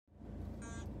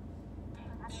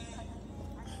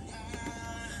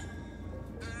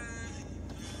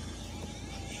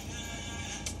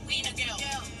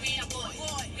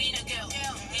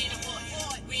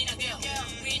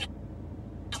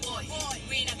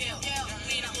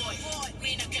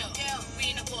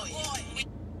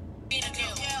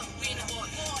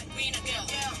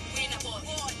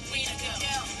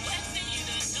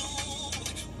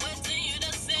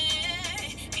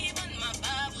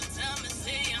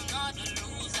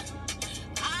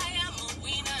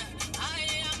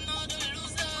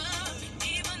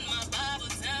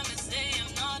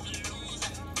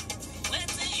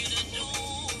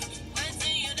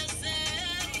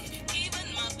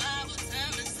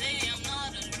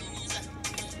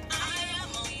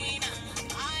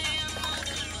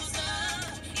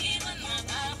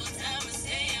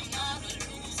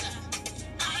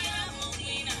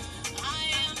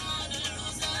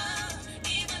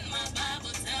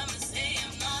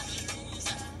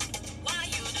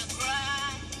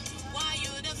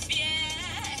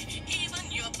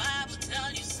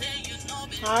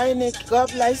Hi, Nick.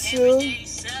 God bless you.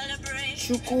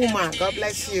 Chukuma, God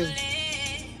bless you.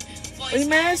 We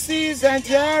mercies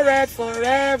endure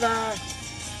forever.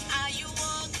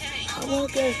 I'm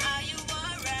okay.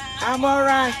 I'm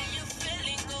alright.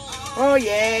 Oh,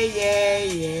 yeah, yeah,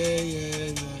 yeah, yeah,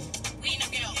 yeah.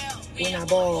 Winner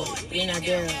boy, winner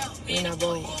girl, winner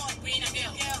boy.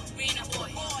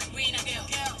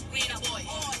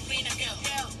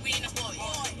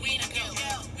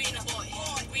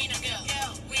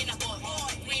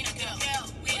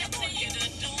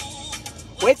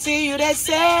 Wait till you they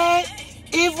say,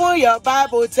 even your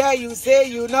Bible tell you, say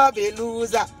you not be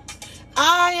loser.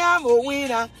 I am a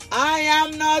winner, I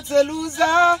am not a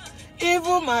loser.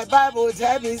 Even my Bible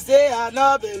tell me, say I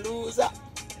not be loser.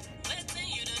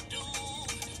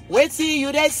 Wait till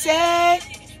you they say,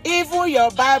 even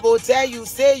your Bible tell you,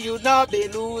 say you not be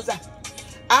loser.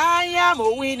 I am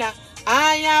a winner,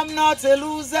 I am not a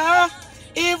loser.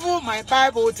 Even my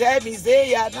Bible tell me,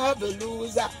 say I not be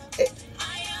loser.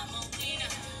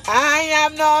 I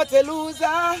am not a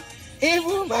loser.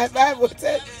 Even my Bible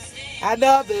tell me, I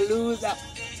not be loser.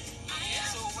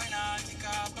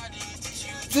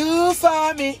 Do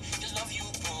for me.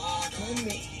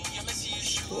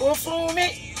 Oh, for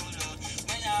me.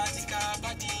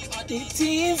 The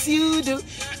things you do.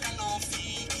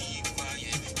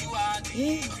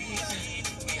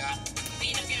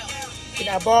 In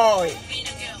a boy.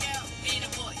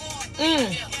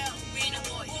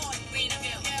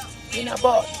 In a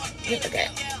boy.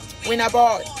 Win a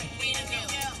boy.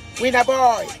 Win a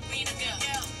boy.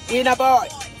 Win a boy.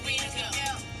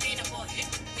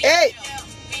 Hey.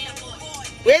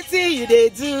 Wait till you they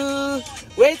do.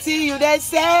 Wait till you they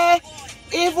say.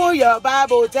 Even your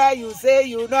Bible tell you, say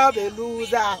you not be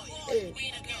loser. Hey.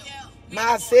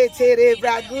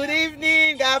 Good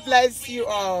evening. God bless you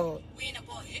all.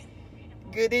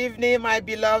 Good evening, my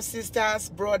beloved sisters,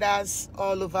 brothers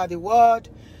all over the world.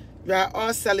 You are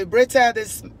all celebrated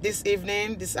this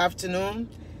evening, this afternoon,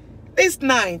 this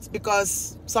night,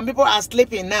 because some people are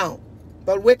sleeping now.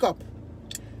 But wake up.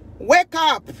 Wake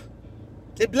up.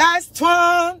 The blessed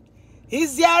one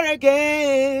is here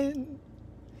again.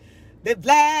 The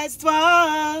blessed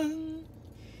one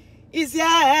is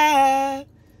here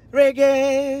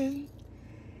again.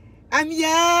 I'm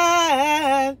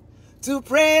here to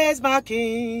praise my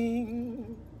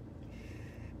King.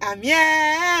 I'm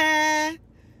here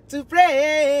to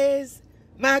praise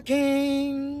my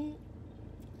King.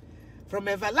 From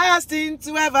everlasting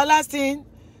to everlasting,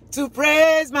 to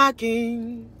praise my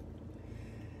King.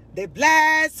 The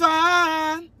blessed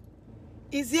one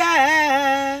is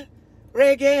here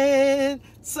again.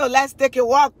 So let's take a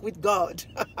walk with God.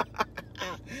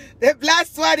 The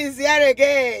blessed one is here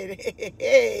again.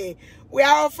 We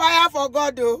are on fire for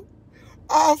God, though.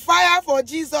 On fire for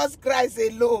Jesus Christ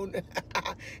alone.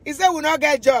 He said we'll not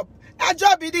get a job. A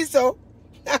job it is so.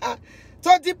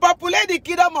 To depopulate the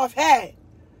kingdom of hell.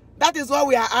 That is what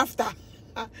we are after.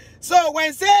 So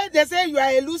when they say you are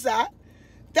a loser,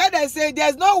 then they say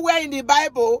there's nowhere in the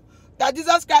Bible that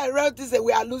Jesus Christ wrote this,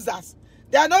 we are losers.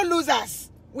 There are no losers.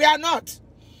 We are not.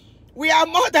 We are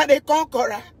more than a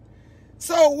conqueror.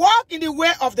 So walk in the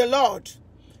way of the Lord.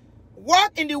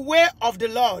 Walk in the way of the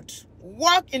Lord.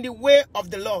 Walk in the way of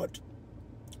the Lord.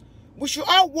 We should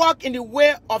all walk in the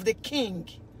way of the King.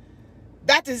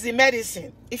 That is the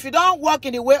medicine. If you don't walk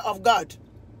in the way of God,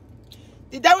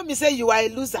 the devil may say you are a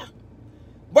loser.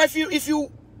 But if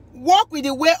you walk with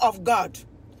the way of God,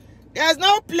 there's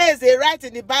no place they write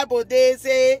in the Bible, they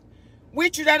say, we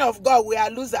children of God, we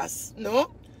are losers.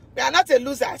 No, we are not a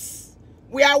losers.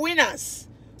 We are winners.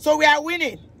 So we are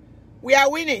winning. We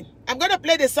are winning. I'm going to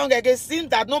play the song again. It seems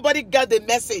that nobody got the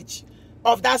message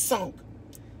of that song.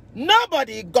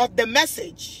 Nobody got the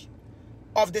message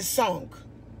of the song.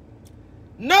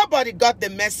 Nobody got the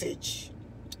message.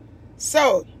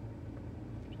 So,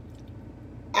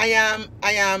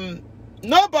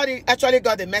 nobody actually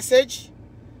got the message.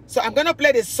 So I'm going to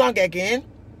play the song again.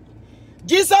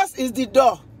 Jesus is the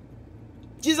door.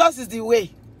 Jesus is the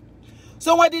way.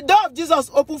 So when the door of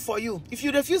Jesus open for you, if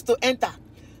you refuse to enter,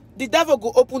 the devil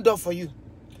will open door for you.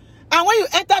 And when you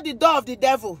enter the door of the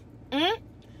devil,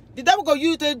 the devil will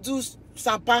use to do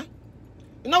sampa.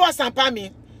 You know what sampa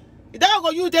mean? The devil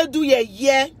will use to do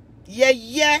yeah,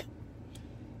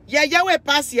 we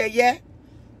pass yeah.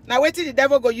 Now wait till the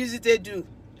devil go use it to do.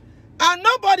 And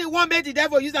nobody want make the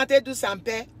devil use that to do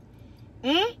sampa.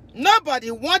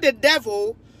 Nobody want the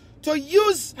devil to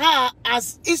use her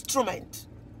as instrument.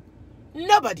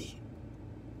 Nobody.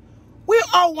 We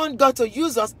all want God to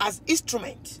use us as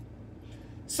instrument.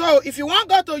 So if you want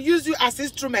God to use you as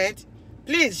instrument,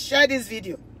 please share this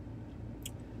video.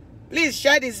 Please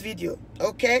share this video.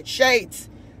 Okay, share it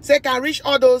so it can reach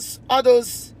all those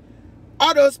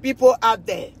people out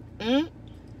there.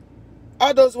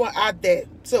 All those one out there.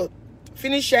 So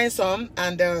finish sharing some,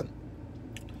 and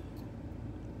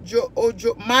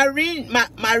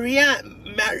Marian,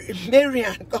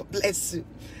 God bless you.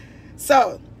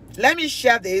 So let me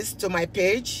share this to my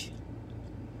page,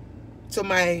 to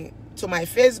my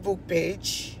Facebook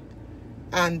page,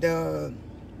 and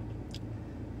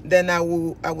then I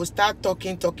will start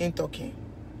talking.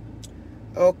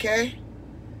 Okay,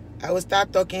 I will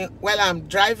start talking while I'm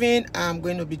driving. I'm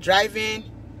going to be driving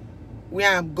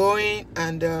where I'm going,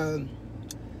 and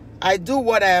I do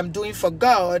what I am doing for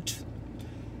God.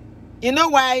 You know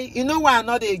why I'm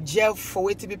not a jail for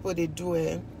what people they do.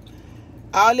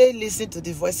 I only listen to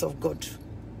the voice of God.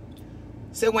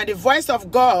 So when the voice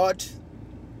of God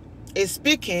is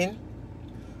speaking,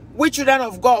 we children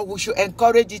of God, we should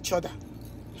encourage each other.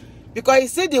 Because you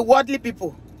see the worldly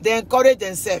people, they encourage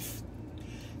themselves.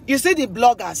 You see the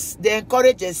bloggers, they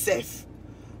encourage themselves.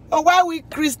 But why we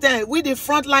Christians, we the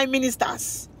frontline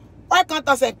ministers, why can't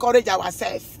us encourage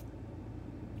ourselves?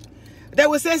 They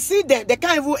will say, see them, they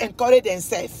can't even encourage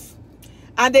themselves.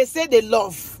 And they say they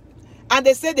love. And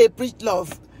they say they preach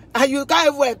love. And you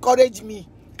can't even encourage me.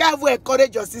 Can't even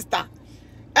encourage your sister.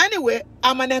 Anyway,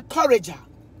 I'm an encourager.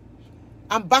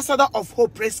 Ambassador of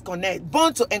Hope Praise Connect.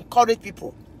 Born to encourage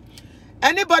people.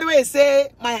 Anybody will say,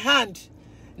 my hand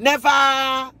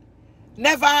never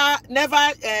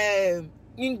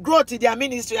in growth in their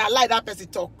ministry, I like that person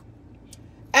talk.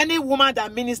 Any woman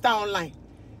that minister online,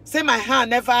 say my hand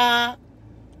never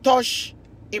touch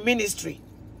in ministry.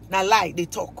 Now lie, they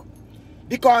talk.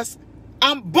 Because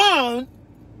I'm born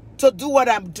to do what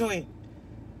I'm doing.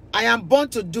 I am born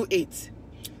to do it.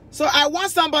 So I want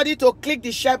somebody to click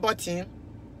the share button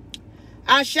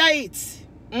and share it.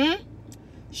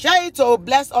 Share it to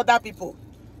bless other people.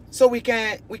 So we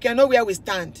can know where we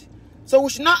stand. So we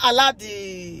should not allow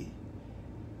the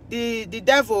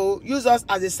devil use us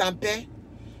as a sample.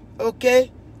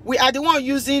 Okay? We are the one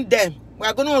using them. We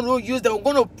are going to use them.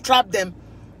 We're going to trap them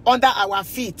under our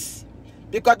feet.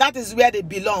 Because that is where they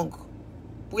belong.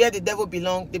 Where the devil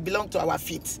belong, they belong to our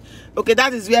feet. Okay,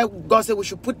 that is where God said we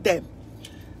should put them.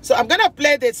 So I'm going to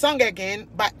play the song again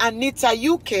by Anita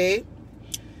UK.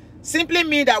 Simply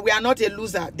mean that we are not a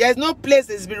loser. There's no place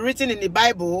that's been written in the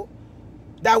Bible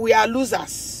that we are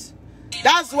losers.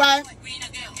 That's why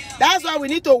we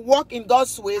need to walk in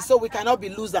God's way so we cannot be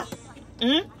loser.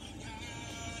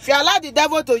 If you allow the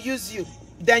devil to use you,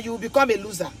 then you will become a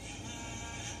loser.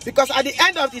 Because at the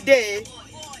end of the day,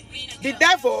 the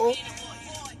devil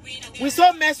will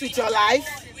so mess with your life,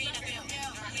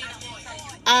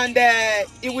 and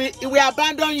it will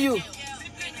abandon you.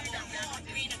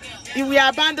 It will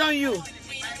abandon you.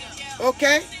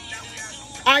 Okay?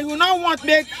 And you not want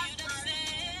make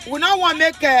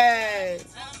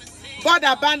God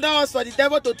abandon us for the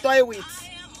devil to toy with.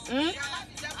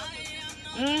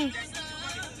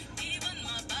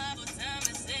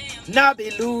 Not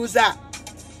be loser.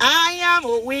 I am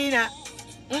a winner.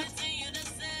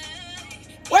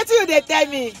 What do they tell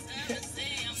me?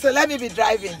 So let me be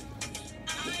driving.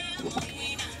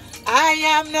 I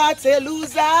am not a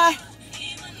loser.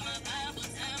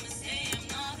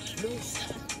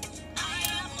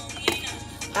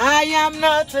 I am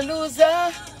not a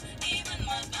loser.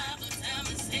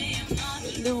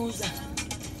 Loser.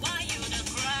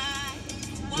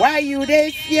 Why you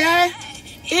they fear?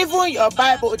 Even your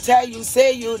Bible tell you,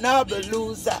 say you not the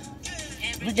loser.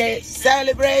 We get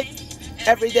celebrate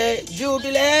every day,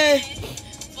 jubilee.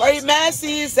 For your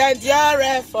mercies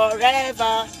endure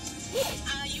forever.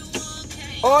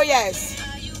 Oh yes.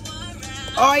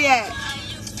 Oh yeah.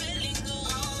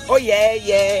 Oh yeah,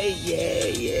 yeah, yeah,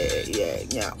 yeah, yeah,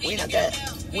 yeah. Winner girl,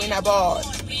 winner boy.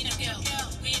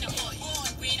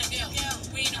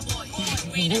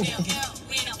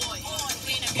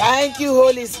 Thank you,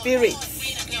 Holy Spirit.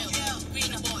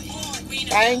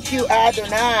 Thank you,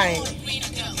 Adonai.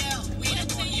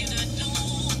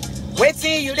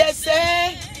 Waiting you they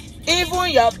say, even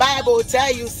your Bible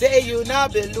tell you, say you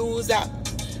not be loser.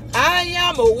 I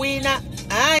am a winner,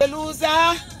 I am a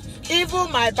loser.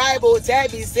 Even my Bible tell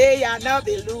me, say I'm not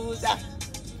a loser.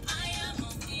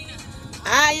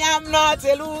 I am not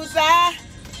a loser.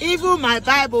 Even my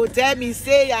Bible tell me,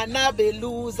 say I'm not a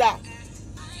loser.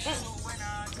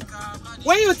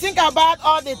 When you think about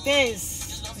all the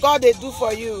things God they do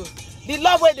for you, the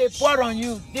love way they pour on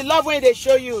you, the love way they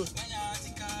show you,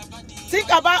 think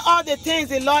about all the things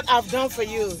the Lord have done for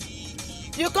you.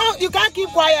 You can't keep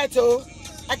quiet, oh.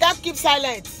 I can't keep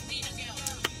silent.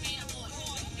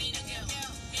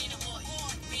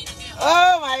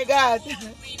 Oh my God.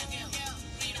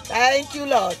 Thank you,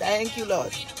 Lord. Thank you,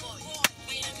 Lord.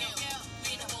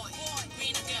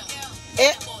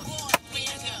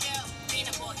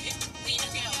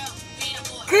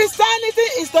 Christianity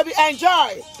is to be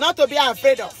enjoyed, not to be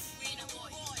afraid of.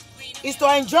 It's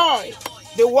to enjoy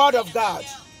the word of God.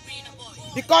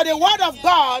 Because the word of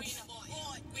God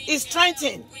is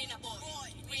strengthening.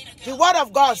 The word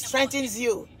of God strengthens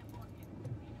you.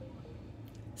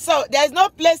 So there's no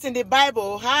place in the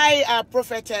Bible, hi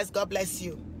prophetess, God bless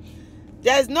you.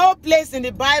 There's no place in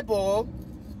the Bible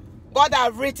God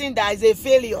have written that is a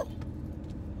failure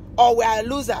or we are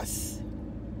losers.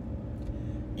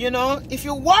 You know, if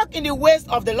you walk in the ways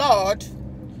of the Lord,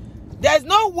 there's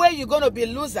no way you're going to be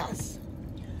losers.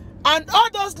 And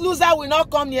all those losers will not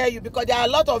come near you because there are a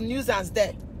lot of nuisance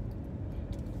there.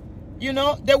 You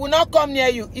know, they will not come near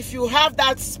you if you have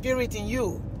that spirit in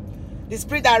you. The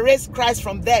spirit that raised Christ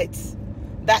from death,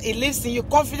 that it lives in you.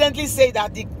 Confidently say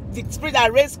that the spirit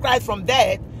that raised Christ from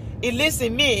death, it lives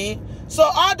in me. So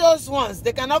all those ones,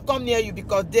 they cannot come near you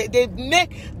because they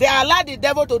allow the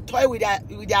devil to toy with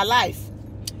their life.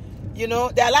 You know,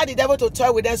 they allow the devil to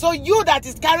toy with them. So you that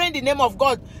is carrying the name of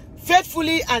God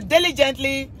faithfully and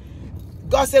diligently,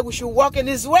 God said we should walk in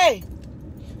his way.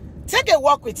 Take a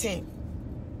walk with him.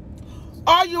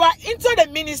 Or you are into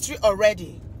the ministry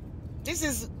already. This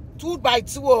is 2 by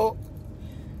 2. Oh.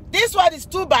 This one is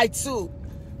 2 by 2.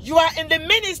 You are in the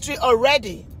ministry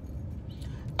already.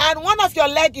 And one of your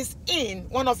leg is in,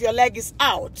 one of your leg is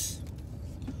out.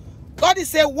 God is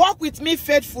saying, walk with me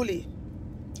faithfully.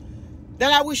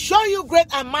 Then I will show you great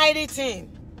and mighty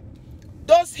things.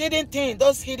 Those hidden things,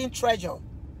 those hidden treasure.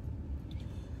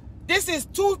 This is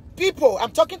 2 people. I'm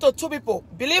talking to 2 people.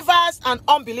 Believers and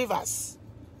unbelievers.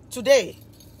 Today.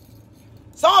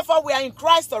 Some of us, we are in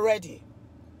Christ already.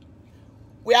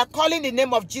 We are calling the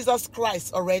name of Jesus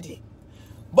Christ already.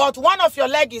 But one of your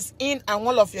leg is in and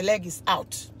one of your leg is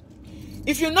out.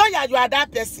 If you know that you are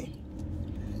that person,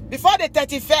 before the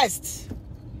 31st,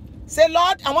 say,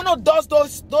 Lord, I want to dust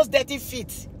those dirty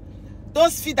feet.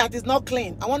 Those feet that is not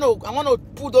clean. I want to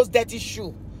put those dirty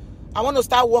shoes. I want to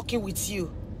start walking with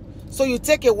you. So you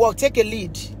take a walk, take a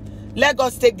lead. Let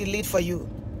God take the lead for you.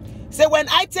 Say, when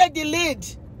I take the lead,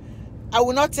 I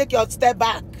will not take your step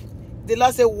back. The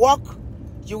Lord said, walk,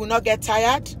 you will not get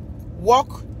tired.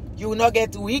 Walk, you will not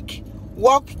get weak.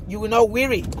 Walk, you will not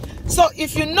weary. So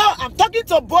if you know, I'm talking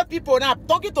to both people now. I'm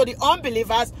talking to the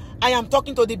unbelievers. I am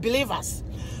talking to the believers.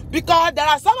 Because there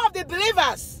are some of the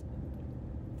believers,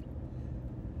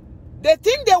 they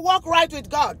think they walk right with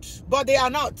God, but they are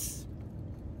not.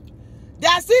 They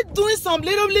are still doing some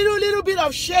little bit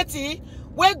of shitty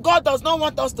where God does not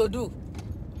want us to do.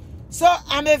 So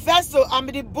I'm a vessel. I'm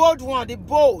the bold one, the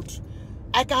bold.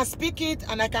 I can speak it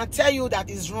and I can tell you that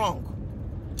it's wrong.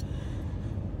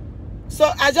 So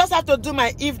I just have to do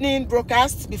my evening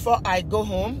broadcast before I go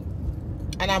home.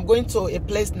 And I'm going to a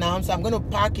place now. So I'm going to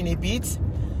park in a bit.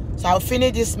 So I'll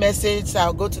finish this message. So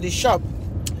I'll go to the shop.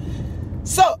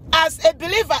 So as a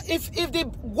believer, if the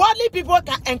worldly people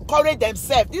can encourage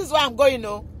themselves, this is why I'm going,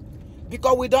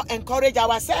 because we don't encourage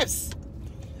ourselves.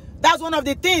 That's one of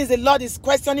the things the Lord is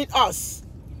questioning us.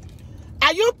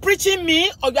 Are you preaching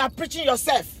me or you are preaching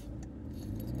yourself?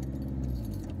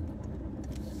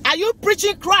 Are you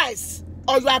preaching Christ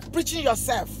or you are preaching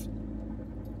yourself?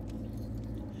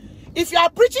 If you are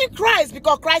preaching Christ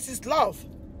because Christ is love,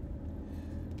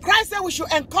 Christ said we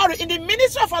should encourage. In the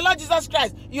ministry of our Lord Jesus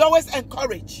Christ, you always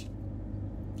encourage.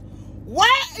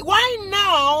 Why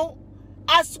now,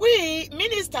 as we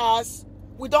ministers,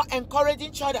 we don't encourage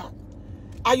each other?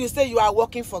 And you say you are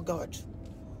working for God.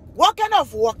 What kind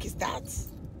of work is that?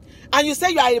 And you say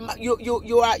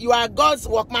you are God's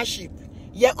workmanship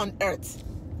here on earth.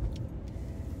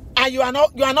 And you are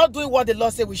not doing what the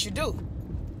Lord said we should do.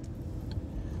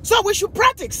 So we should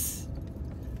practice.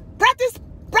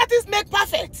 Practice make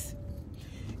perfect.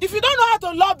 If you don't know how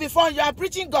to love before you are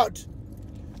preaching God,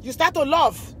 you start to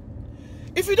love.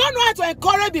 If you don't know how to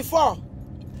encourage before,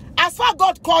 as far as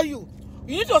God call you,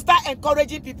 you need to start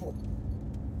encouraging people.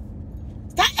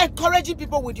 Start encouraging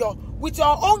people with your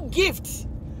own gift,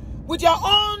 with your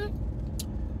own,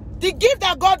 the gift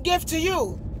that God gave to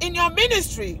you in your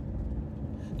ministry.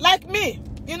 Like me,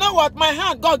 you know what? My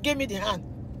hand, God gave me the hand.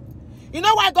 You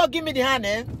know why God gave me the hand?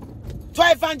 To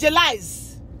evangelize.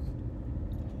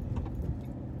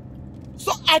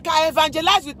 So I can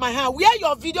evangelize with my hand. Where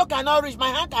your video cannot reach, my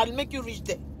hand can make you reach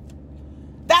there.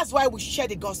 That's why we share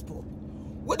the gospel.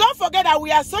 We don't forget that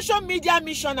we are social media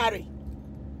missionary.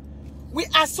 We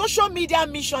are social media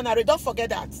missionary. Don't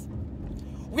forget that.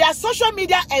 We are social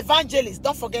media evangelists.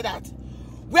 Don't forget that.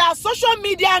 We are social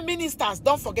media ministers.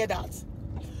 Don't forget that.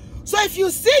 So if you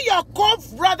see your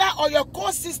co-brother or your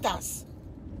co-sisters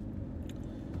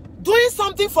doing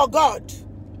something for God,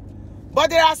 but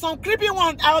there are some creepy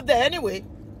ones out there anyway.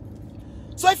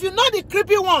 So if you know the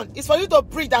creepy one, it's for you to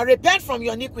preach and repent from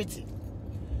your iniquity.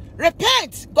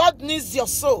 Repent. God needs your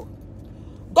soul.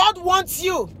 God wants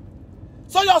you,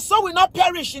 so your soul will not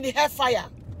perish in the hellfire.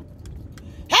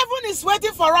 Heaven is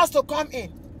waiting for us to come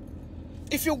in.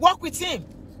 If you walk with him,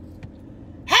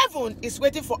 heaven is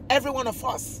waiting for every one of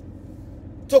us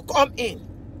to come in.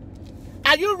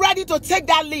 Are you ready to take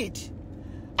that lead?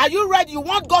 Are you ready? You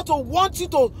want God to want you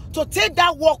to take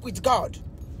that walk with God,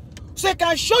 so he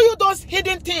can show you those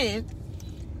hidden things,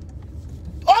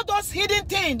 all those hidden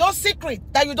things, those secrets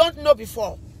that you don't know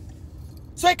before.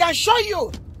 So he can show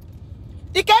you.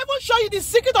 He can even show you the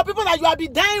secret of people that you have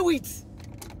been dying with,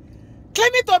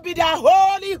 claiming to be their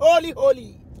holy, holy,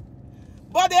 holy.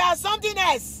 But there are something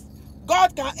else.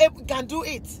 God can do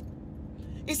it.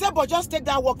 He said, but just take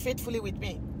that walk faithfully with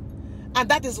me. And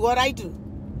that is what I do.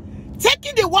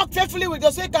 Taking the walk faithfully with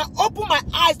you, so he can open my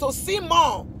eyes to see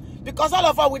more. Because all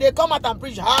of us, when they come out and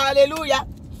preach, hallelujah,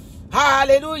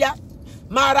 hallelujah,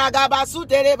 maragabasu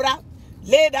terebra,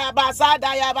 leda basa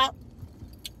dayaba.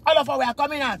 All of us, we are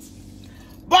coming out.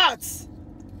 But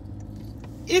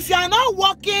if you are not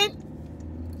walking,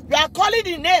 you are calling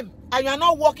the name, and you are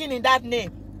not walking in that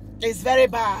name, it's very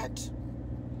bad.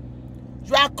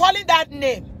 You are calling that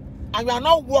name, and you are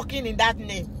not walking in that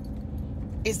name,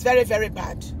 it's very, very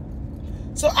bad.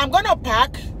 So I'm going to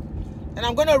pack, and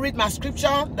I'm going to read my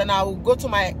scripture, then I will go to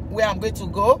where I'm going to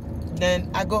go, then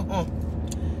I go home.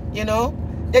 You know,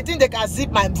 they think they can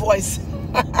zip my voice.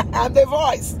 I'm the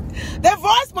voice. The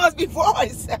voice must be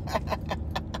voice.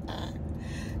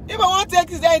 If I want to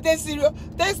take it serious,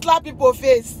 they slap people's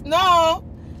face. No.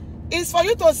 It's for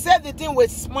you to say the thing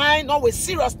with smile, not with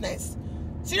seriousness.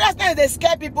 Seriousness, they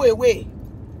scare people away.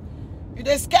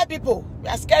 They scare people.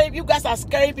 You guys are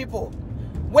scaring people.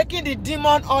 Waking the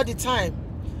demon all the time.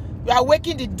 You are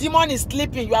waking the demon is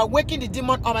sleeping. You are waking the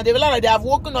demon up. And they have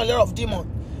woken a lot of demons.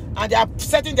 And they are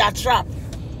setting their trap.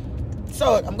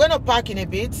 So I'm going to park in a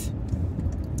bit.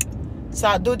 So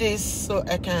I'll do this so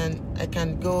I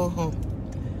can go home.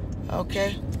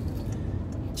 Okay.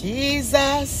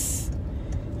 Jesus,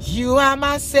 you are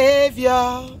my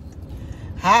Savior.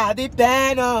 I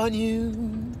depend on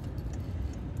you.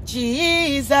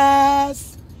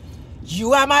 Jesus,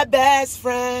 you are my best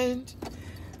friend.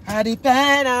 I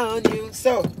depend on you.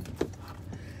 So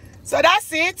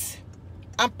that's it.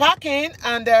 I'm packing,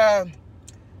 and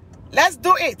let's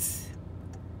do it.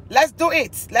 Let's do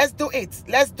it. Let's do it.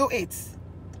 Let's do it.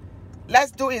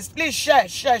 Let's do it. Please share,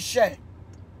 share, share.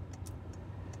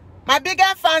 My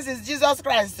biggest fans is Jesus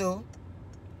Christ, though.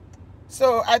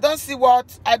 So I don't see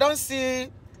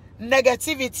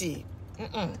negativity.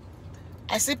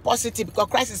 I see positive, because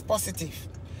Christ is positive.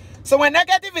 So when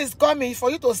negative is coming,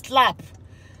 for you to slap,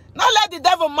 not let the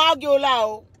devil mag you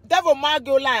loud. Devil mag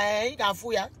you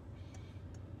loud,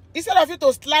 Instead of you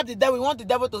to slap the devil, you want the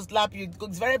devil to slap you.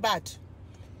 It's very bad.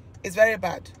 It's very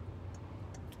bad.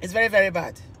 It's very, very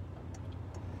bad.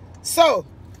 So,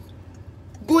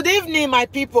 good evening, my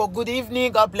people. Good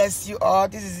evening. God bless you all.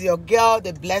 This is your girl,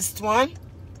 the blessed one.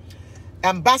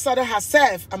 Ambassador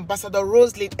herself, Ambassador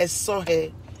Rosalind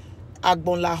Esohe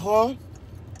Agbonlaho,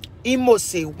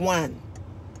 Imose 1,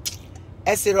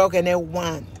 Esirogene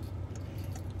 1,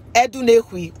 Edu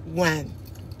Nehui 1.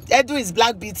 Edu is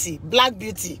Black Beauty. Black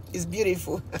Beauty is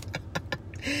beautiful.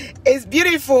 It's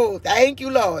beautiful. Thank you,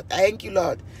 Lord. Thank you,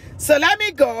 Lord. So let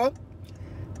me go.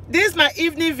 This is my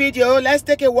evening video. Let's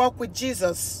take a walk with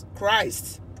Jesus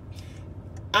Christ.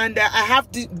 And I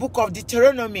have the book of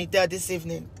Deuteronomy there this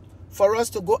evening for us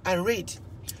to go and read.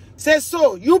 Says,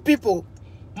 so you people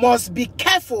must be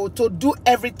careful to do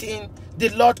everything the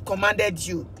Lord commanded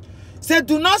you. Say,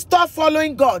 do not stop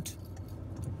following God.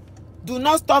 Do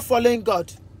not stop following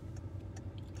God.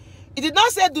 It did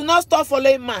not say do not stop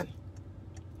following man.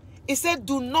 It said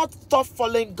do not stop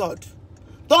following God.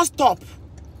 Don't stop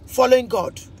following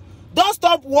God. Don't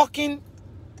stop walking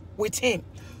with him.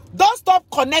 Don't stop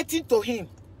connecting to him.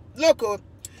 Look,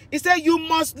 he said you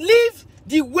must live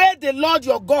the way the Lord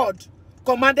your God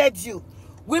commanded you.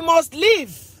 We must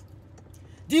live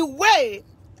the way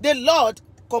the Lord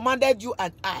commanded you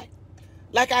and I.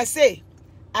 Like I say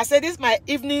this my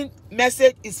evening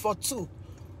message is for two.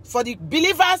 For the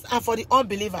believers and for the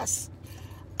unbelievers.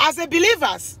 As a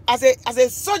believer, as a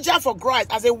soldier for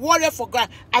Christ, as a warrior for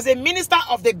Christ, as a minister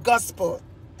of the gospel,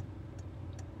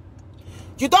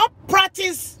 you don't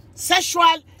practice sexual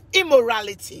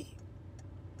immorality.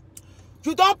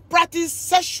 You don't practice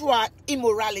sexual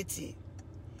immorality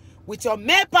with your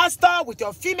male pastor, with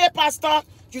your female pastor,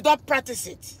 you don't practice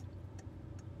it.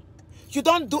 You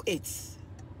don't do it.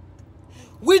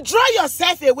 Withdraw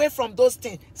yourself away from those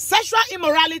things. Sexual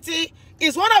immorality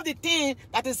is one of the things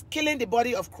that is killing the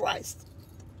body of Christ.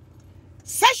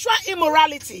 Sexual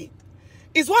immorality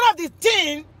is one of the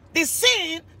things, the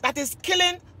sin that is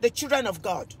killing the children of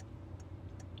God.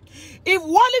 If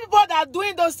worldly people that are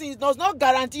doing those things does not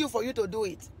guarantee you for you to do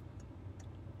it.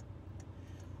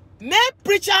 Male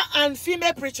preacher and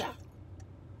female preacher,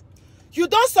 you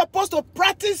don't supposed to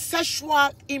practice sexual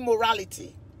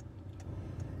immorality.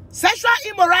 Sexual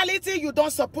immorality, you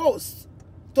don't suppose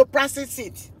to practice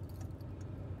it.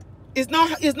 It's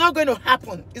not going to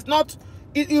happen.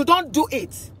 You don't do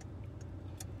it.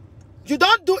 You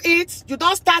don't do it, you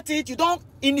don't start it, you don't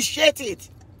initiate it.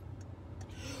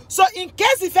 So in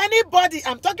case if anybody,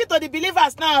 I'm talking to the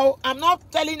believers now, I'm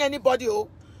not telling anybody, oh,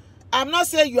 I'm not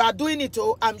saying you are doing it,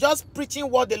 oh, I'm just preaching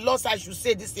what the Lord said I should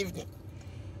say this evening.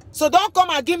 So don't come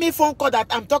and give me phone call that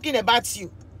I'm talking about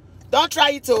you. Don't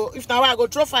try it, oh, if now I go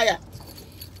throw fire.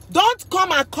 Don't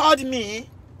come and call me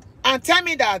and tell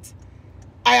me that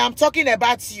I am talking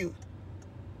about you.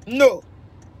 No.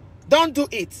 Don't do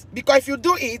it. Because if you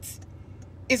do it,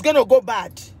 it's going to go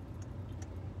bad.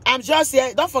 I'm just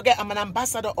here. Don't forget, I'm an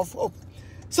ambassador of hope.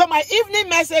 So my evening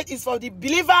message is for the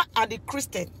believer and the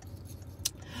Christian.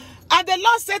 And the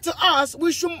Lord said to us,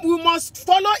 we must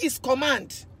follow his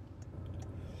command.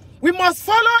 We must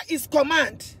follow his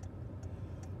command.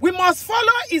 We must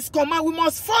follow his command. We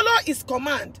must follow his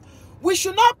command. We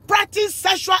should not practice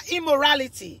sexual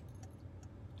immorality.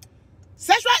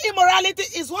 Sexual immorality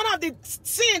is one of the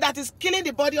sins that is killing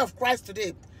the body of Christ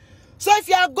today. So if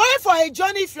you are going for a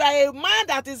journey, if you are a man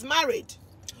that is married,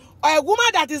 or a woman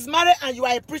that is married and you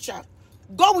are a preacher,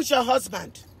 go with your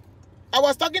husband. I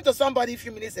was talking to somebody a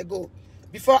few minutes ago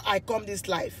before I come this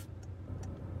live.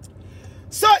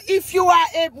 So if you are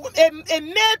a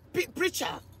male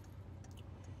preacher,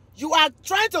 you are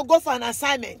trying to go for an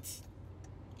assignment,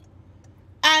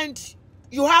 and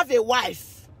you have a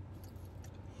wife,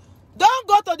 don't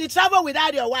go to the travel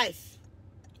without your wife.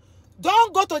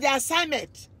 Don't go to the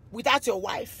assignment without your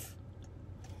wife.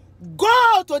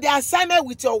 Go to the assignment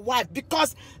with your wife,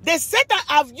 because the Satan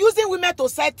are using women to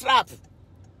set trap.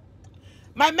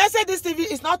 My message this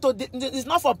TV is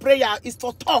not for prayer, it's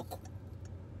for talk.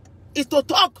 It's to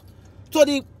talk to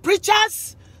the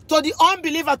preachers, to the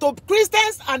unbelievers, to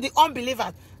Christians and the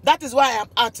unbelievers. That is why I am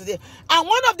out today. And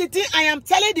one of the things I am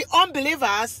telling the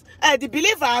unbelievers, the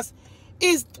believers,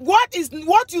 is what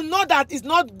you know that is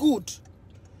not good.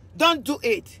 Don't do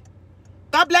it.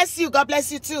 God bless you. God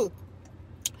bless you too.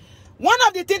 One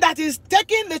of the things that is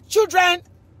taking the children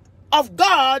of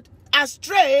God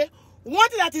astray, one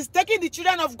thing that is taking the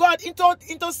children of God into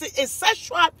a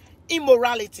sexual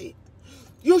immorality.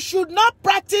 You should not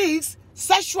practice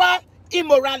sexual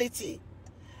immorality.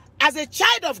 As a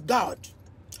child of God,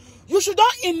 you should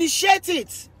not initiate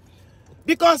it,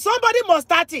 because somebody must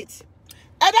start it.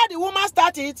 Either the woman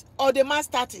start it or the man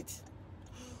start it.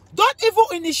 Don't even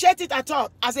initiate it at all.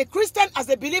 As a Christian, as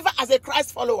a believer, as a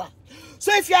Christ follower.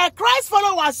 So if you are a Christ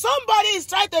follower, somebody is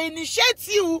trying to initiate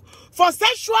you for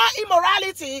sexual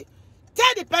immorality,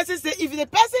 tell the person, say, if the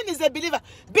person is a believer,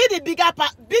 be the bigger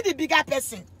person.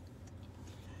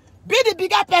 Be the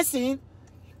bigger person.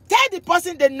 Tell the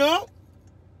person they know,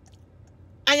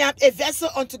 I am a vessel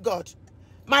unto God.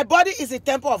 My body is a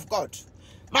temple of God.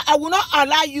 I will not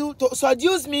allow you to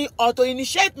seduce me or to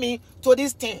initiate me to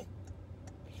this thing.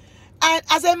 And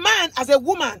as a man, as a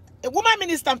woman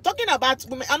minister, I'm talking about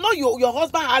women. I know your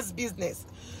husband has business.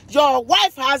 Your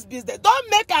wife has business.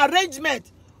 Don't make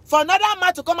arrangement for another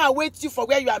man to come and wait you for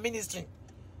where you are ministering.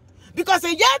 Because the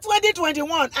year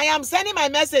 2021, I am sending my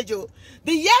message.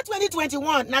 The year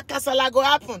 2021, na kasala go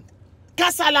happen.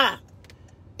 Kasala.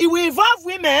 It will involve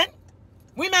women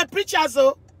preachers.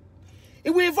 It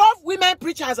will involve women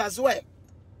preachers as well.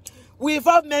 We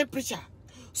involve men preachers.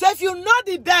 So if you know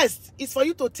the best is for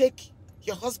you to take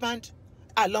your husband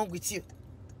along with you.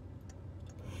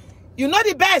 You know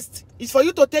the best is for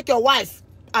you to take your wife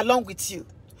along with you.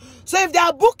 So if they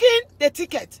are booking the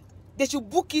ticket, they should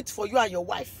book it for you and your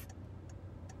wife.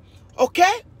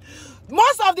 Okay?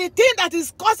 Most of the thing that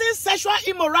is causing sexual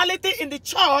immorality in the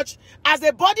church as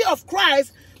the body of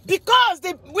Christ, because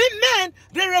the women,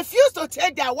 they refuse to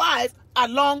take their wife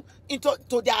along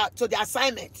to their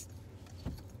assignment.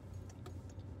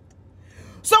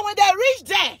 So when they reach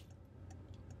there,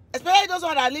 especially those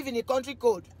ones that live in the country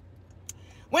code,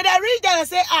 when they reach there, they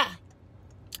say,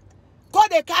 call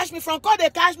they catch me from, call they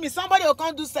catch me, somebody will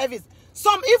come do service.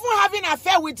 Some even having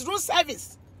affair with room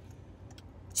service.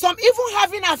 Some even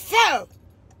having affair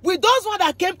with those ones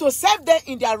that came to serve them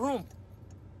in their room.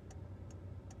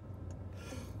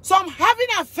 Some having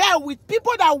an affair with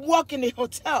people that work in a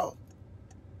hotel.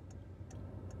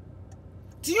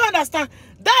 Do you understand?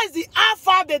 That is the how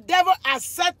far the devil has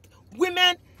set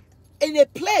women in a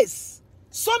place.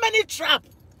 So many traps,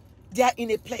 they are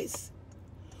in a place.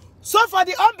 So for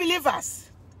the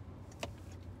unbelievers,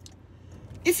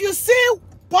 if you see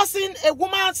a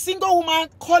woman, single woman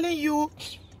calling you,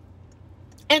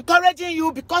 encouraging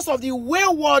you because of the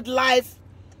wayward life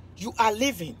you are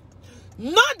living,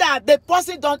 not that the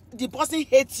person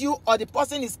hates you or the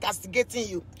person is castigating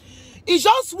you. He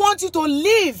just wants you to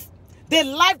live the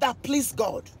life that pleases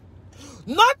God,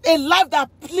 not a life that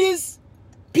pleases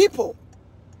people.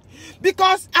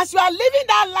 Because as you are living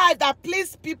that life that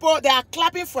pleases people, they are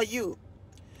clapping for you.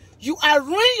 You are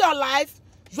ruining your life.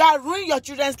 You are ruining your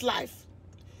children's life.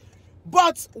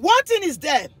 But one thing is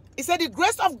there. He said the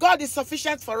grace of God is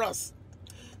sufficient for us.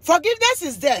 Forgiveness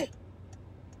is there.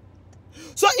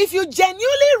 So if you genuinely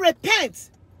repent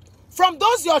from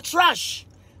those your trash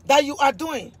that you are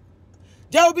doing,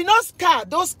 there will be no scar.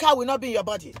 Those scars will not be in your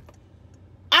body.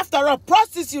 After all,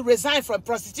 prostitutes resign from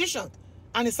prostitution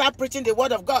and start preaching the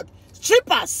word of God.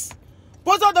 Strippers,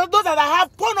 those that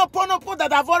have porno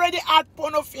that have already had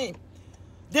porno film,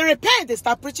 they repent, they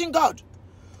start preaching God.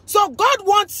 So God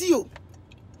wants you,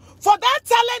 for that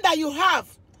talent that you have,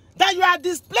 that you are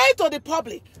displaying to the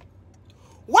public,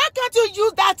 why can't you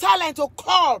use that talent to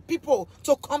call people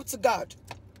to come to God?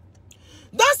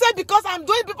 Don't say because I'm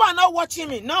doing, people are not watching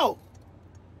me. No.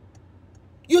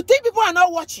 You think people are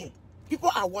not watching? People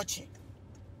are watching.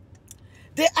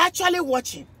 They're actually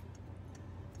watching.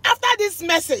 After this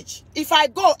message, if I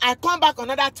go, I come back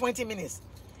another 20 minutes.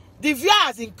 The view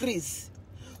has increased.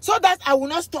 So that I will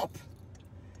not stop.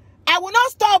 I will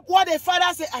not stop what the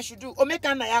father said I should do.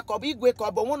 Omeka na Yakob, igwe ko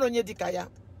bo wono nye dikaya.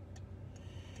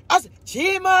 As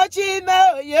chimo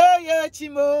chimo yo yo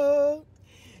chimo.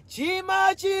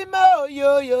 Chimo chimo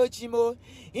yo yo chimo.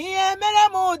 Iye mere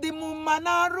mo di mu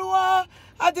manaruwa,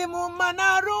 adi mu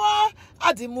manaruwa,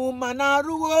 adi mu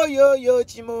manaruwa yo yo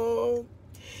chimo.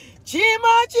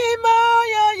 Chimo chimo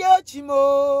yo yo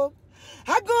chimo.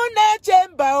 Agune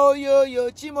chemba o yo yo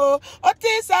chimo.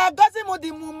 Otisa gazimu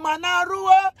di mu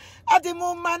manaruwa, adi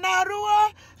mu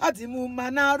manaruwa, adi mu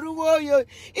manaruwa yo.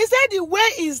 He said the way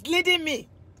he's leading me,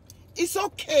 it's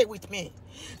okay with me.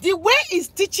 The way he's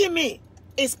teaching me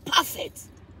is perfect.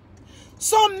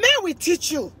 Some men will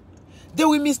teach you. They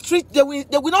will mistreat, they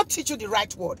will not teach you the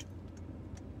right word.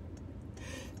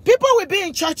 People will be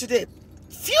in church today.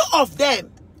 Few of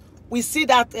them will see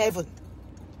that heaven.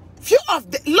 A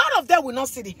lot of them will not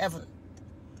see the heaven.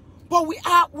 But we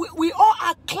all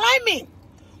are climbing.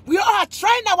 We all are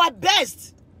trying our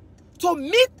best to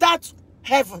meet that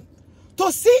heaven.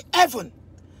 To see heaven.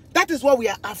 That is what we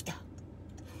are after.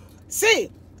 See,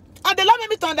 and the Lord made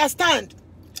me to understand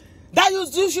that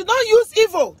you should not use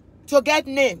evil to get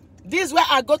name. This is where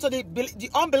I go to the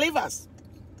unbelievers.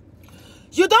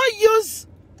 You don't use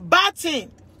bad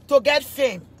thing to get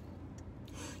fame.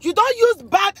 You don't use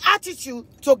bad attitude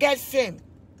to get fame.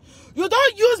 You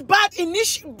don't use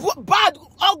bad,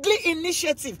 ugly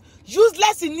initiative,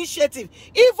 useless initiative,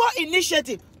 evil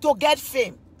initiative to get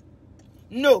fame.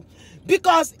 No,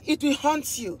 because it will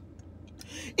haunt you.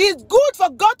 It's good for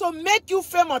God to make you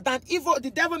famous than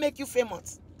the devil make you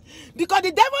famous. Because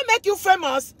the devil make you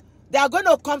famous, they are going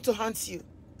to come to hunt you.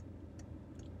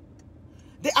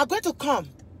 They are going to come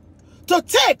to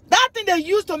take that thing they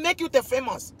used to make you the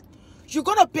famous. You're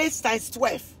going to pay times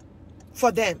 12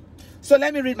 for them. So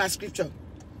let me read my scripture.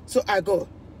 So I go.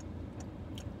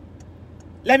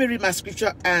 Let me read my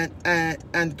scripture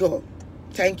and go.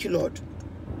 Thank you, Lord.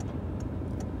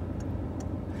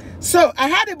 So I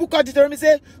had a book of Deuteronomy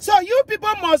say, so you people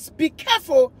must be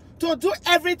careful to do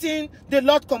everything the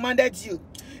Lord commanded you.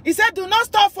 He said, do not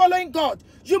stop following God.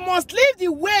 You must live the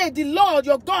way the Lord,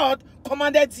 your God,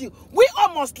 commanded you. We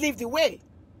all must live the way.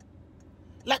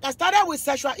 Like I started with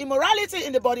sexual immorality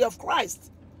in the body of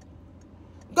Christ.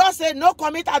 God said, no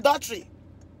commit adultery.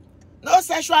 No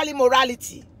sexual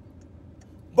immorality.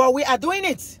 But we are doing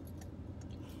it.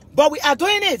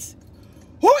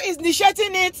 Who is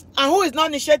initiating it and who is not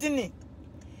initiating it?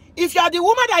 If you are the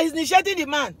woman that is initiating the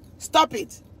man, stop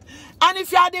it. And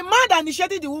if you are the man that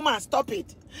initiated the woman, stop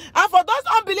it. And for those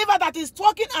unbelievers that is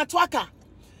twerking and twerker,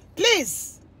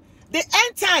 please, the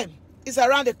end time is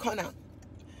around the corner.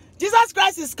 Jesus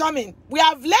Christ is coming. We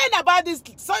have learned about this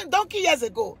donkey years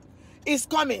ago. It's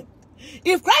coming.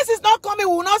 If Christ is not coming,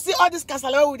 we will not see all this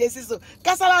casala with the sister.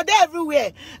 Casala there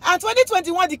everywhere. And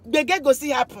 2021, the bege go see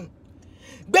happen.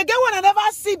 Bege one I never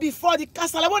see before. The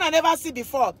casala one I never see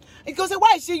before. Because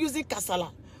why is she using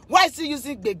casala? Why is she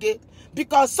using bege?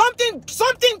 Because something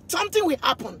will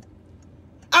happen.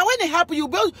 And when it happens,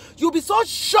 you'll be so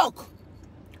shocked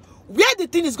where the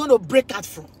thing is going to break out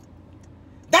from.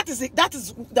 That is it. That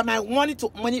is my warning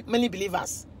to many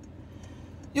believers.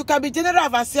 You can be general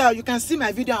overseer. You can see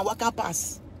my video and walk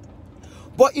past.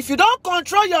 But if you don't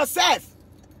control yourself,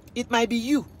 it might be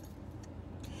you.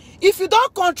 If you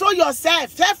don't control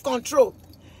yourself, self-control,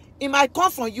 it might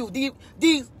come from you. The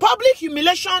public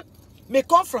humiliation may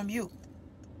come from you.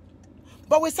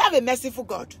 But we serve a merciful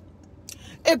God.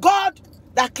 A God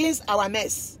that cleans our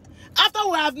mess. After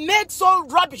we have made so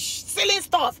rubbish, silly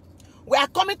stuff, we are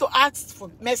coming to ask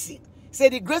for mercy. Say,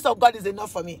 the grace of God is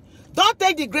enough for me. Don't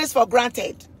take the grace for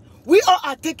granted. We all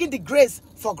are taking the grace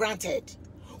for granted.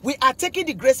 We are taking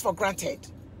the grace for granted.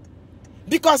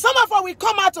 Because some of us, we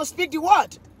come out to speak the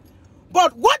word.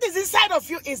 But what is inside of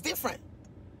you is different.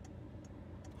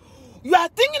 You are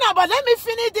thinking about, let me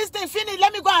finish this thing,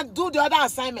 let me go and do the other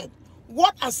assignment.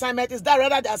 What assignment is that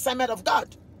rather the assignment of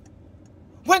God?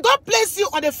 When God places you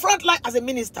on the front line as a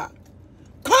minister,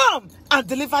 come and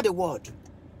deliver the word.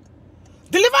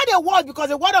 Deliver the word, because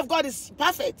the word of God is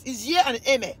perfect. It's yea and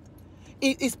amen.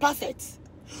 It is perfect.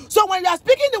 So when you are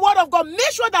speaking the word of God,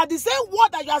 make sure that the same word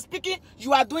that you are speaking,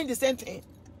 you are doing the same thing.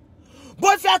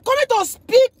 But if you are coming to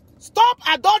speak, stop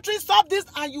adultery, stop this,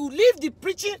 and you leave the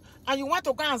preaching and you want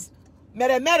to go and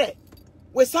mere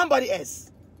with somebody else,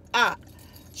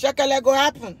 shekele go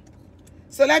happen.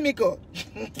 So let me go.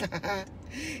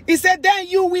 He said, then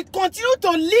you will continue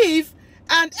to live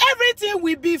and everything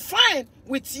will be fine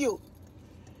with you.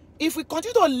 If we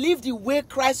continue to live the way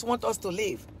Christ wants us to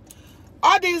live,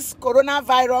 all this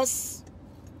coronavirus,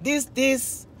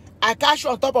 this, I cash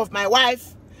on top of my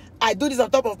wife, I do this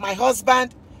on top of my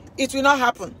husband, it will not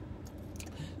happen.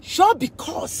 Sure,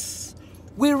 because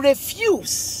we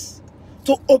refuse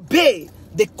to obey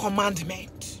the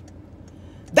commandment.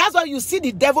 That's why you see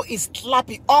the devil is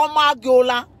slapping. Oh my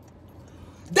gola.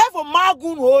 Devil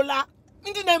magun hola.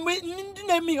 Indi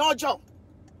nemi hojo.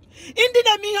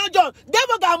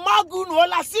 Devil ga magun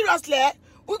hola. Seriously,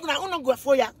 we gonna go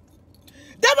for ya.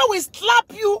 Devil will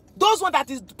slap you. Those one that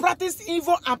is practice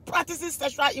evil and practicing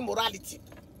sexual immorality.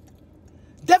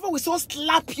 Devil will so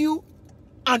slap you,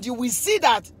 and you will see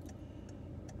that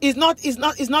it's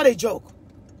not a joke.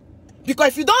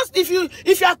 Because if you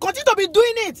are continue to be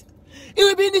doing it, it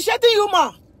will be initiating you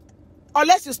more.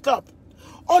 Unless you stop.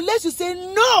 Unless you say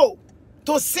no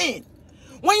to sin.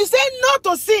 When you say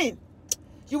no to sin,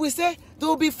 you will say they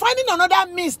will be finding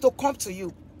another means to come to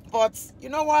you. But you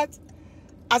know what?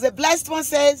 As a blessed one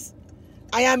says,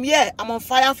 I am here. I'm on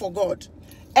fire for God.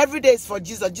 Every day is for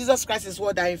Jesus. Jesus Christ is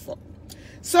worth dying for.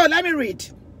 So let me read.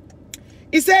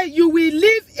 He said, you will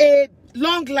live a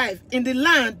long life in the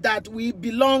land that will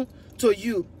belong to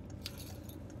you.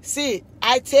 See,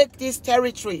 I take this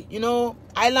territory,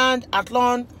 island,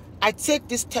 Athlon, I take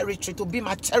this territory to be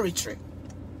my territory.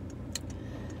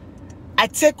 I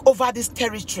take over this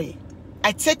territory.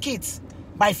 I take it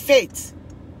by faith.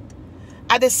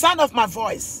 At the sound of my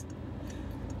voice,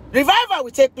 revival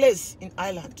will take place in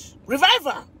Ireland.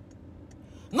 Revival.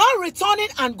 Not returning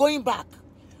and going back.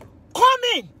 Come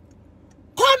in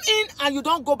and you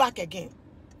don't go back again.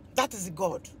 That is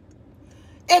God.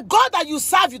 A God that you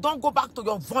serve, you don't go back to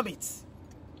your vomit.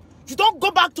 You don't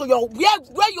go back to your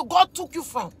where your God took you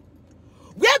from.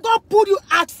 Where God pulled you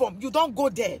out from, you don't go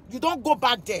there. You don't go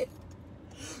back there.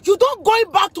 You don't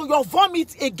going back to your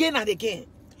vomit again and again.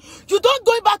 You don't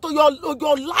going back to your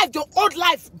life, your old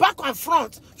life, back and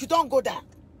front. You don't go there.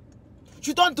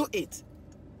 You don't do it.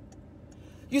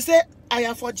 You say, I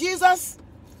am for Jesus.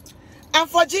 I'm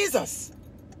for Jesus.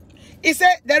 He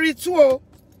said, there is two.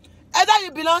 Either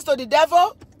you belong to the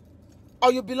devil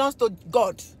or you belong to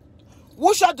God.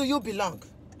 Which side do you belong?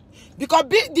 Because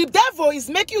the devil is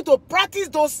making you to practice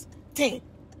those things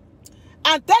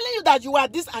and telling you that you are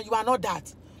this and you are not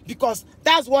that, because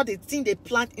that's what the thing they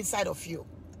plant inside of you.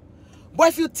 But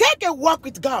if you take a walk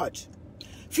with God,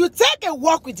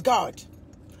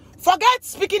 forget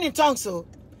speaking in tongues. So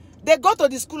they go to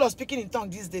the school of speaking in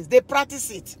tongues these days. They practice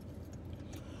it.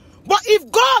 But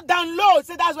if God downloads,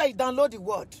 say that's why you download the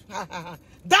word.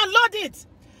 Download it.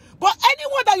 But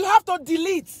anyone that you have to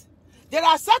delete, there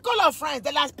are circle of friends,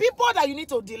 there are people that you need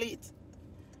to delete.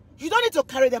 You don't need to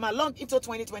carry them along into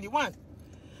 2021.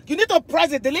 You need to press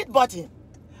the delete button.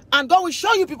 And God will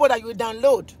show you people that you will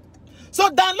download. So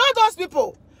download those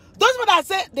people. Those people that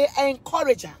say they are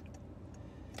encourager.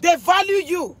 They value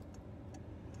you.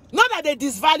 Not that they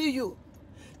disvalue you.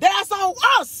 There are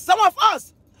some of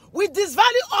us, we disvalue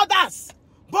others.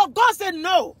 But God said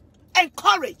no.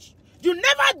 Encourage. You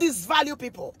never disvalue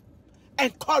people.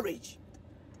 Encourage.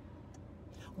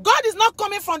 God is not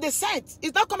coming from the saint.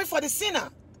 He's not coming for the sinner.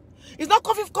 It's not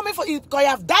coming for you because you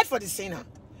have died for the sinner.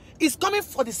 It's coming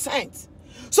for the saints.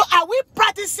 So are we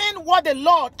practicing what the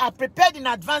Lord has prepared in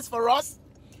advance for us?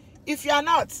 If you are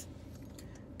not,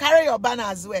 carry your banner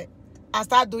as well and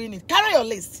start doing it. Carry your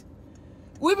list.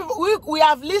 We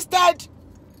have listed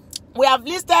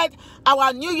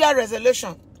our New Year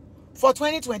resolution for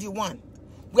 2021.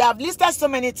 We have listed so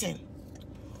many things.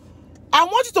 I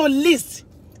want you to list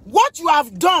what you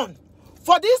have done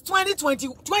for this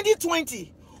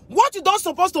 2020. What you don't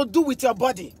supposed to do with your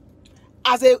body.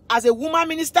 As a woman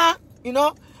minister, you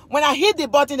know, when I hit the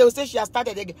button, they will say she has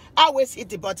started again. I always hit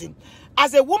the button.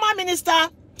 As a woman minister,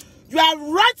 you are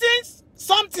writing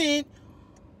something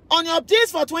on your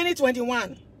deeds for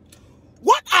 2021.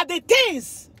 What are the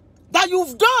things that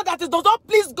you've done that does not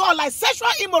please God, like sexual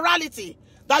immorality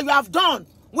that you have done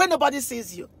when nobody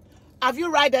sees you? Have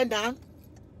you write them down?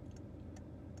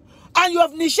 And you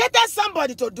have initiated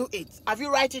somebody to do it. Have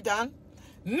you write it down?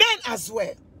 Men as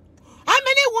well. How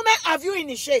many women have you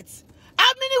initiated?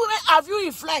 How many women have you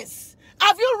influenced?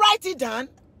 Have you write it down?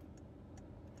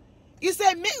 You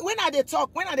say, when I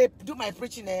talk, when I do my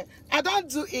preaching, I don't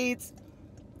do it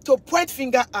to point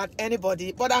finger at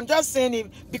anybody, but I'm just saying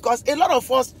it because a lot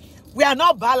of us, we are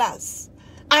not balanced.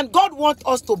 And God wants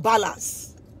us to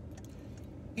balance.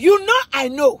 You know, I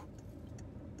know.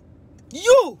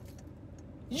 You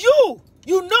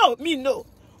know, me know.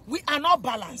 We are not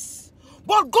balanced.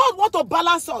 But God wants to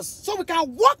balance us so we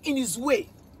can walk in His way.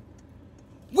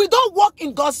 We don't walk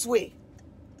in God's way.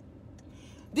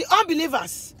 The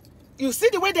unbelievers, you see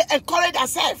the way they encourage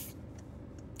themselves.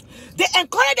 They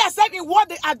encourage themselves in what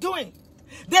they are doing.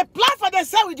 They plan for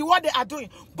themselves with what they are doing.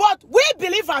 But we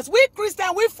believers, we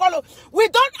Christians, we follow. We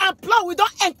don't applaud, we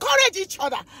don't encourage each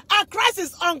other. And Christ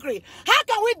is hungry. How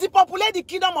can we depopulate the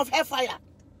kingdom of hellfire?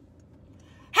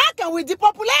 How can we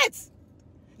depopulate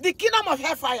the kingdom of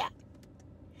hellfire?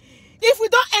 If we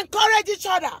don't encourage each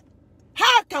other,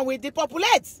 how can we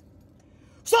depopulate?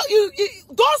 So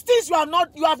those things you have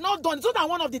not done. Those are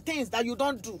one of the things that you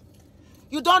don't do.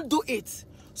 You don't do it.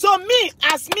 So me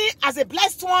as a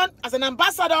blessed one, as an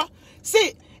ambassador,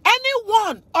 see,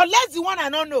 anyone, unless the one I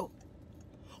don't know,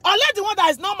 unless the one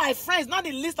that is not my friend, is not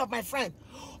in the list of my friend,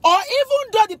 or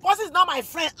even though the person is not my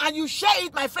friend and you share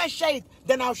it, my friend share it,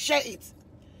 then I'll share it.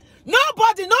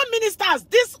 Nobody, no ministers,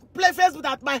 this place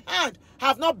without my hand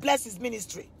have not blessed his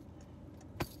ministry.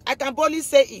 I can boldly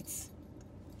say it.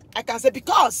 I can say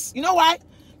because, you know why?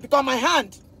 Because my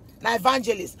hand, an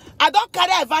evangelist. I don't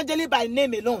carry evangelist by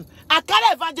name alone. I carry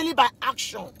evangelist by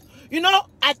action. You know,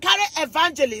 I carry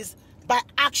evangelist by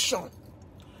action.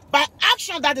 By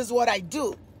action, that is what I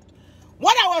do.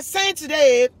 What I was saying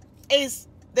today is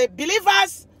the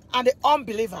believers and the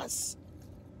unbelievers.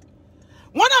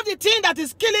 One of the things that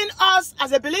is killing us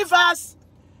as a believers,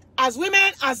 as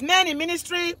women, as men in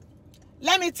ministry,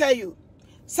 let me tell you,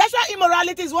 sexual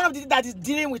immorality is one of the things that is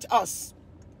dealing with us.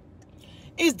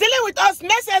 It's dealing with us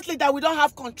mercilessly that we don't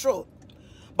have control.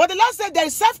 But the Lord said there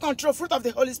is self-control, fruit of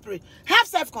the Holy Spirit. Have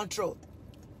self-control.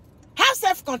 Have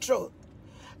self-control.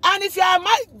 And if you are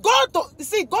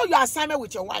go your assignment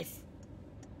with your wife.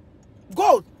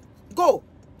 Go.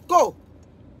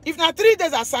 If not 3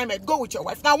 days assignment, go with your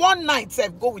wife. Now 1 night,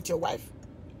 go with your wife.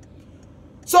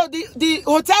 So the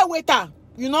hotel waiter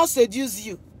will not seduce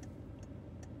you.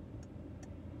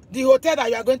 The hotel that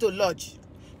you are going to lodge.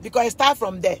 Because it starts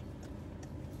from there.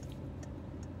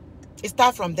 It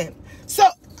starts from them. So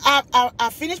I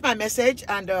finished my message,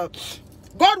 and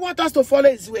God wants us to follow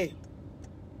His way.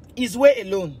 His way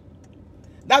alone.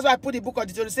 That's why I put the book of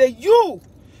Deuteronomy. You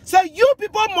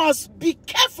people must be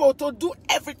careful to do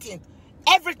everything.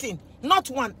 Everything. Not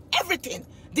one. Everything.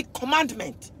 The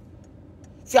commandment.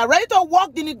 If you are ready to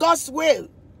walk in God's way,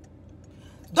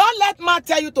 don't let man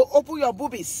tell you to open your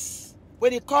boobies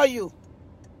when they call you.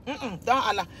 Don't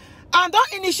allow. And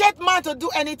don't initiate man to do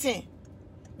anything.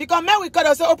 Because men will call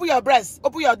you say, open your breast,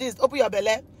 open your this, open your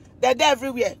belly. They're there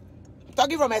everywhere. I'm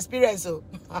talking from experience. So.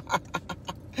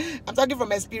 I'm talking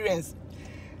from experience.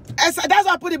 That's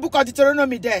why I put the book of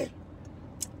Deuteronomy there.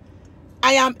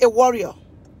 I am a warrior.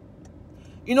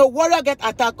 You know, warrior get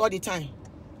attacked all the time.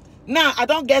 Now, I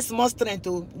don't get small strength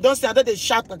to. Don't say I don't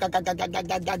shout because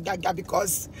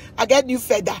I get new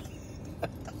feather.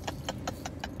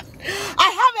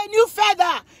 I have a new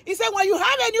feather. He said, when you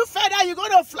have a new feather, you're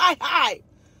going to fly high.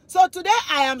 So today,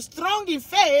 I am strong in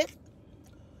faith,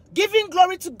 giving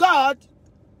glory to God,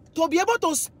 to be able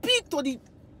to speak to the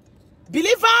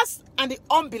believers and the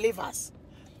unbelievers.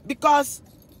 Because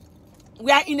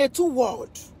we are in a two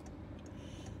world.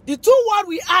 The two world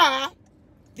we are,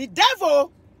 the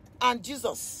devil and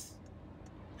Jesus.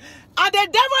 And the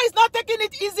devil is not taking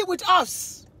it easy with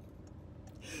us.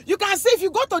 You can see if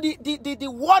you go to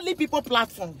the worldly people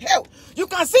platform, hell, you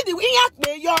can see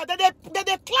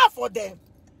they clap for them.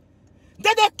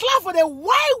 They clap for them.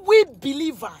 Why we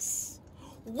believers?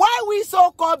 Why we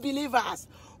so-called believers?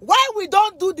 Why we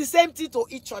don't do the same thing to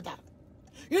each other?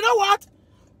 You know what?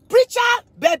 Preacher,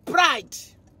 but pride.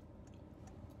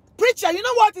 Preacher, you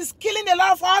know what is killing a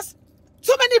lot of us?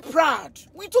 Too many pride.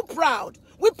 We too proud.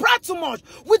 We proud too much.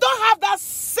 We don't have that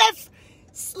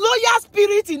loyal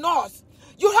spirit in us.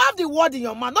 You have the word in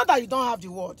your mouth. Not that you don't have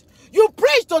the word. You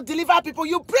preach to deliver people.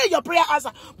 You pray your prayer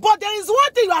answer. But there is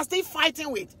one thing you are still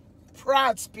fighting with.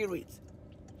 Proud spirit.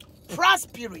 Proud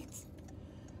spirit.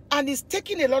 And it's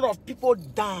taking a lot of people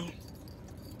down.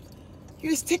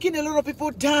 It's taking a lot of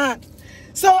people down.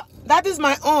 So that is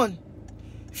my own.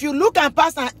 If you look and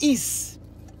pass and ease,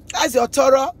 that's your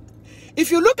Torah. If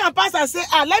you look and pass and say,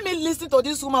 let me listen to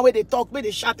this woman where they talk, where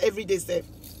they shout every day, self,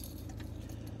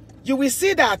 you will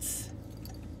see that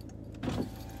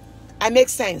I make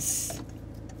sense.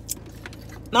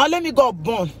 Now let me go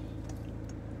born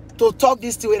to talk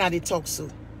this the way that they talk so.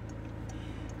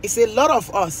 It's a lot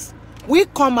of us. We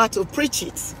come out to preach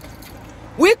it.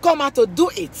 We come out to do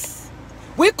it.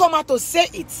 We come out to say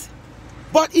it.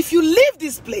 But if you leave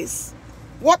this place,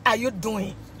 what are you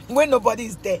doing when nobody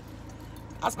is there?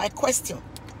 That's my question.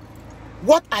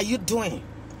 What are you doing?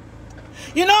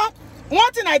 You know,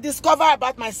 one thing I discovered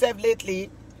about myself lately,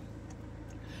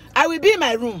 I will be in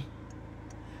my room.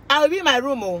 I will be in my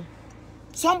room. Oh,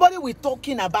 somebody will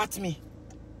talking about me.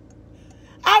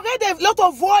 I've heard a lot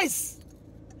of voice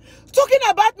talking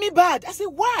about me bad. I say,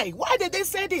 why? Why did they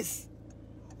say this?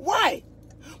 Why?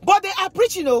 But they are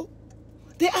preaching, oh.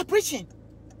 They are preaching.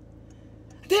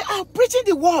 They are preaching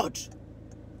the word.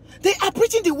 They are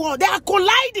preaching the word. They are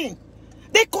colliding.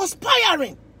 They're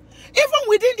conspiring. Even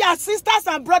within their sisters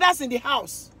and brothers in the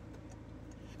house.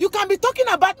 You can be talking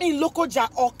about me in Lokoja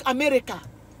or America.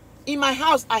 In my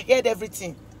house, I heard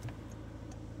everything.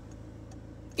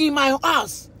 In my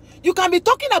house. You can be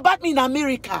talking about me in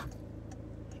America.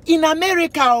 In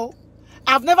America, oh,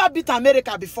 I've never been to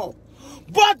America before.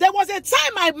 But there was a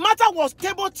time my mother was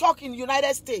table talk in the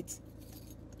United States.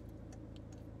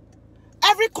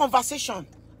 Every conversation,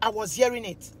 I was hearing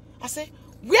it. I say,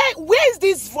 where is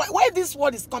this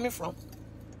word is coming from?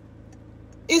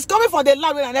 It's coming from the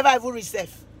land where I never even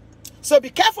received. So be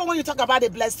careful when you talk about the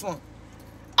blessed one.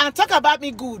 And talk about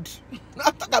me good.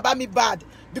 Not talk about me bad.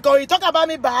 Because when you talk about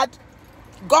me bad,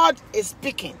 God is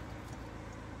speaking.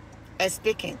 Is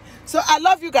speaking. So I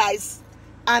love you guys.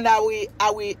 And I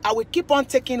will keep on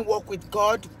taking work with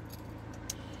God.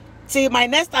 Till my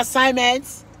next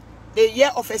assignment, the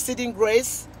year of exceeding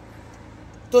grace,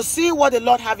 to see what the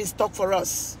Lord have in stock for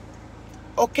us.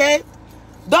 Okay?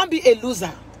 Don't be a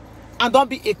loser and don't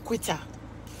be a quitter.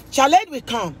 Challenge will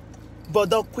come, but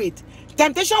don't quit.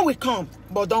 Temptation will come,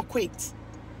 but don't quit.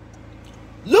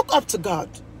 Look up to God,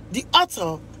 the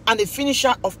author and the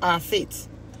finisher of our faith.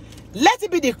 Let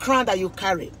it be the crown that you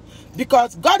carry.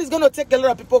 Because God is going to take a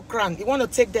lot of people's crown. He want to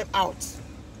take them out.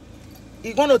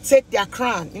 He's going to take their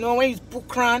crown. You know, when you put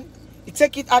crown, you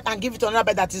take it out and give it to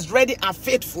another that is ready and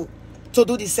faithful to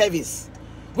do the service.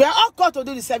 We are all called to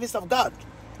do the service of God,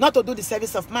 not to do the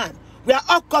service of man. We are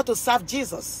all called to serve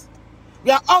Jesus.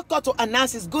 We are all called to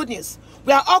announce his good news.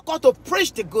 We are all called to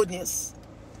preach the good news.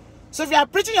 So if you are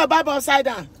preaching your Bible upside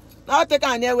down, now take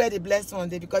and hear where the blessed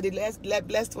one is, because the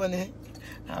blessed one,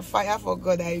 fire for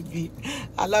God I be.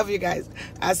 I love you guys.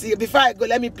 I see you. Before I go,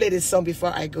 let me play this song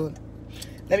before I go.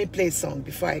 Let me play a song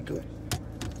before I go.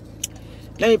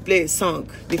 Let me play a song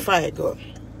before I go.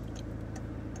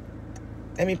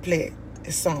 Let me play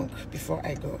a song before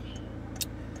I go.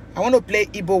 I want to play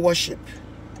Igbo worship.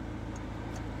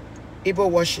 Igbo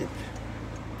worship.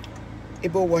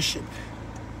 Igbo worship.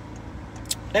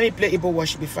 Let me play Igbo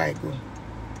worship before I go.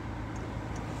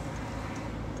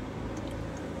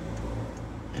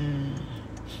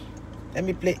 Let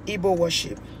me play Igbo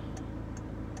worship.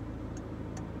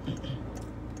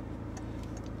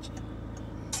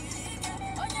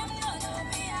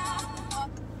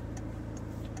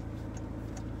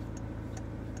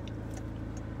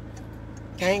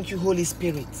 Thank you, Holy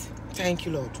Spirit. Thank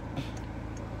you, Lord.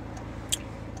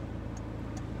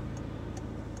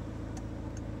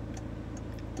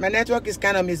 My network is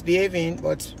kind of misbehaving,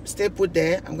 but stay put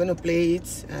there. I'm going to play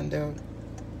it and...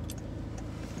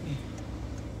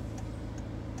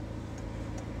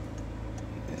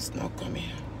 it's not coming.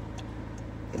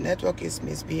 The network is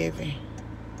misbehaving.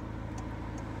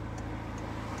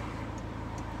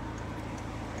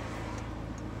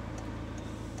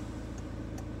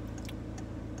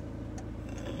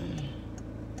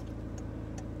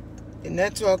 The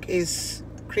network is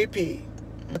creepy.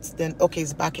 Then okay,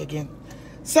 it's back again.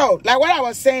 So, like what I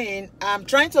was saying, I'm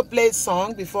trying to play a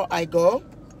song before I go.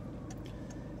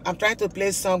 And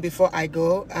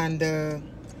the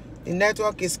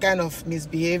network is kind of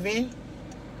misbehaving,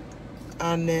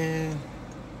 and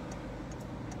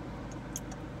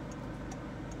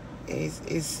is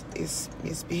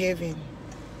misbehaving.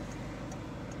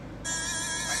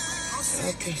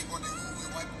 Okay.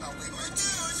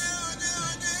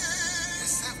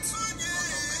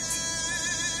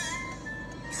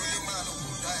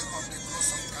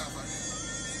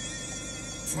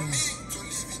 For me to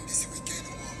live in this wicked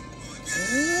world.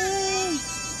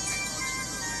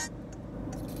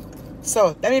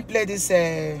 So let me play this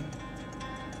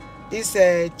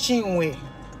Chinwe.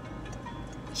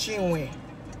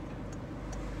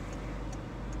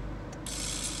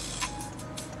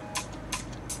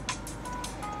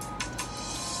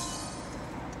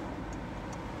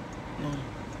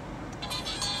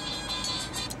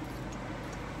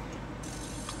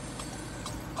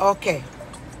 Okay.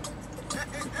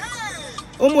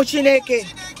 Umu Chineke.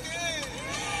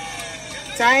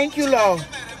 Thank you, Lord.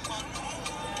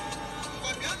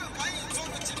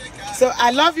 So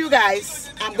I love you guys.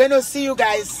 I'm going to see you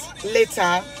guys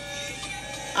later.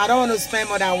 I don't want to spend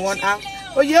more than 1 hour.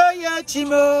 Oh yo yo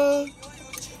chimo.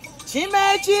 Chime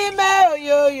oh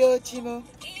yo yo chimo.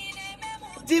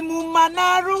 Adimu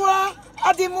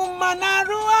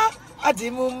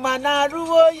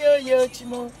manaruwa yo yo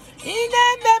chimo.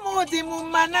 Inememo dimu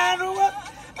manaruwa.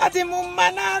 Adimu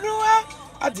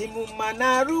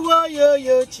manaruwa yo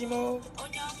yo chimo.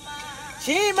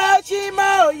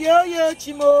 Chimo yo yo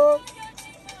chimo.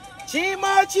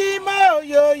 Chimo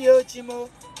yo yo chimo.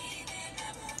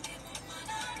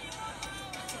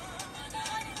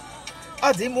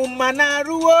 Adimu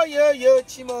manaruwa yo yo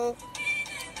chimo.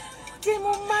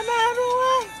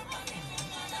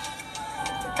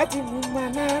 Adimu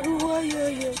manaruwa yo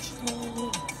yo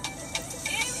chimo.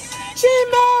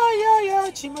 Chimo yo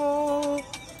yo chimo.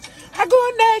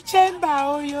 Agune chemba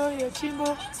oh yo yo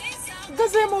chimo.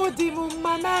 Gazemo dimu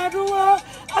manaruwa.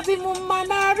 Adimu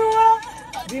manaruwa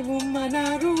yo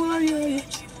yo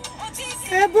chimo.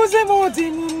 Eguzemo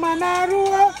dimu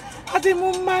manaruwa.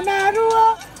 Adimu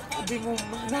manaruwa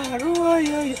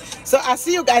yo yo. So I'll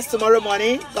see you guys tomorrow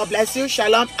morning. God bless you.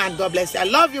 Shalom and God bless you. I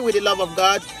love you with the love of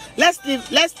God. Let's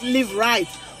live right.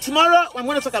 Tomorrow I'm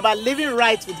going to talk about living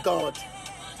right with God.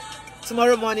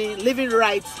 Tomorrow morning, living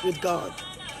right with God.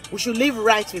 We should live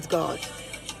right with God.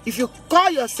 If you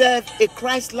call yourself a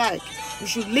Christ-like, you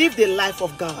should live the life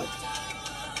of God.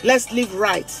 Let's live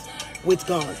right with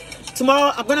God.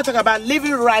 Tomorrow, I'm going to talk about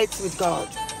living right with God.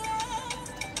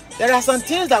 There are some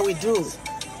things that we do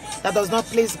that does not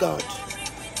please God.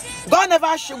 God never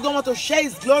don't want to share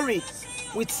His glory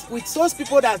with those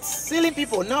people that's stealing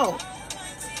people. No.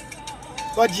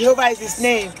 But Jehovah is His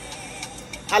name.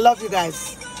 I love you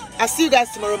guys. I'll see you guys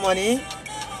tomorrow morning.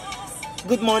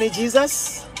 Good morning,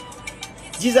 Jesus.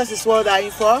 Jesus is worth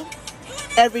dying for.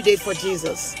 Every day for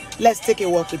Jesus. Let's take a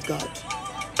walk with God.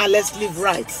 And let's live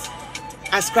right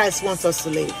as Christ wants us to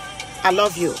live. I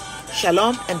love you.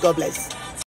 Shalom and God bless.